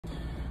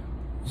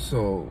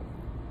So,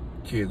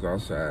 kids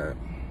outside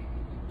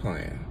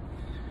playing.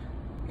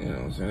 You know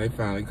what I'm saying? They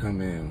finally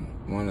come in.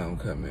 One of them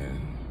come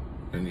in,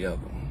 and the other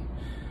one.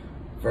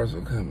 First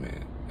one come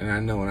in. And I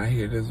know when I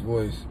hear this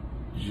voice,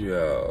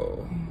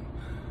 Joe,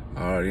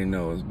 I already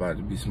know it's about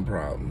to be some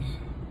problems.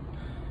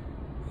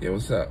 Yeah,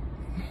 what's up?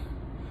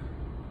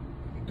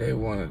 They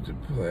wanted to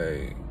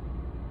play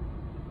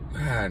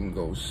hide and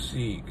go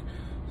seek.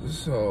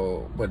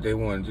 So, but they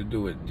wanted to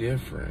do it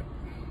different.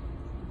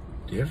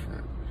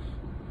 Different?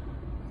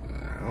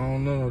 I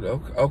don't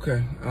know. Okay.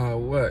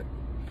 What?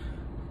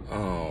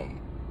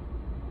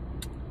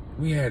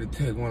 We had to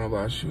take one of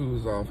our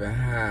shoes off and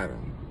hide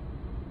them.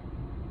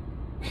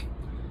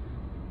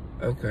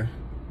 Okay.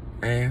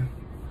 And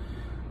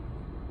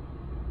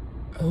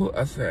who?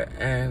 I said,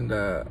 and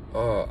I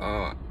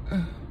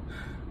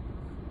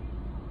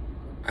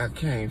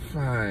can't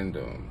find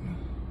them.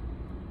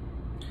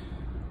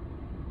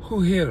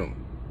 Who hit them?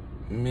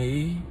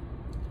 Me.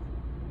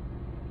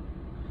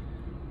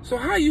 So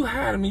how you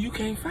hide them and you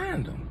can't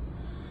find them?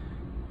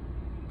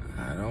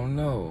 I don't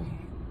know.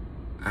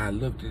 I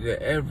looked at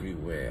it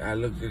everywhere. I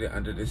looked at it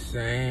under the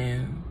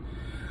sand,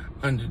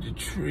 under the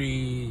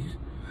trees,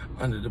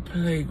 under the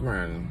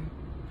playground,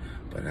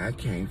 but I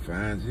can't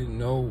find it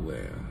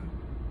nowhere.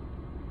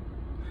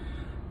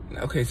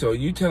 Okay, so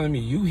you telling me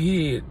you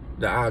hid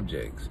the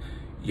objects,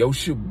 your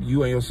shoe,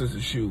 you and your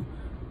sister's shoe,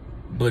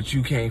 but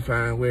you can't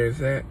find where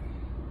it's at?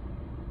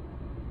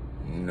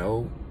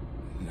 No,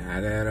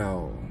 not at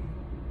all.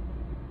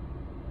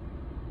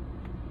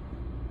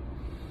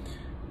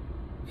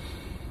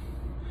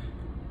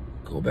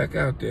 Go back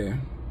out there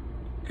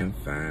and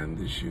find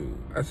the shoe.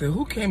 I said,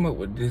 who came up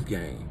with this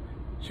game?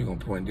 She gonna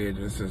point dead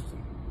to the sister.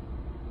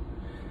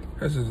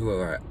 Her sister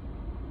look like,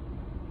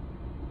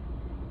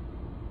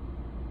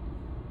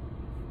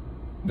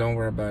 don't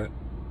worry about it.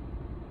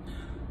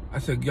 I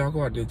said, y'all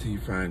go out there till you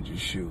find your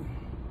shoe.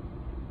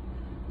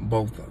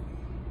 Both of them.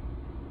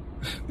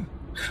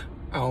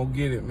 I don't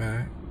get it,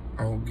 man.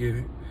 I don't get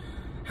it.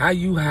 How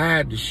you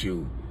hide the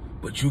shoe,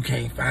 but you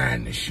can't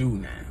find the shoe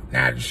now?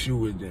 Now the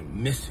shoe is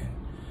then missing.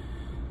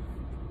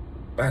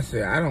 I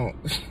said, I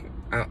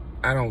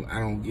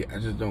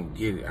just don't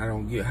get it. I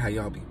don't get how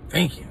y'all be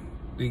thinking.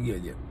 They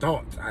get your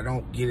thoughts. I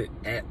don't get it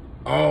at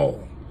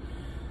all.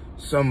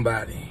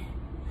 Somebody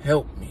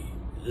help me.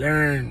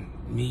 Learn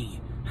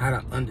me how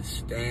to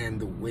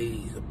understand the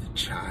ways of the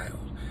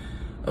child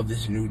of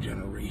this new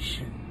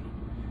generation.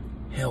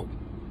 Help,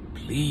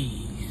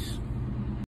 please.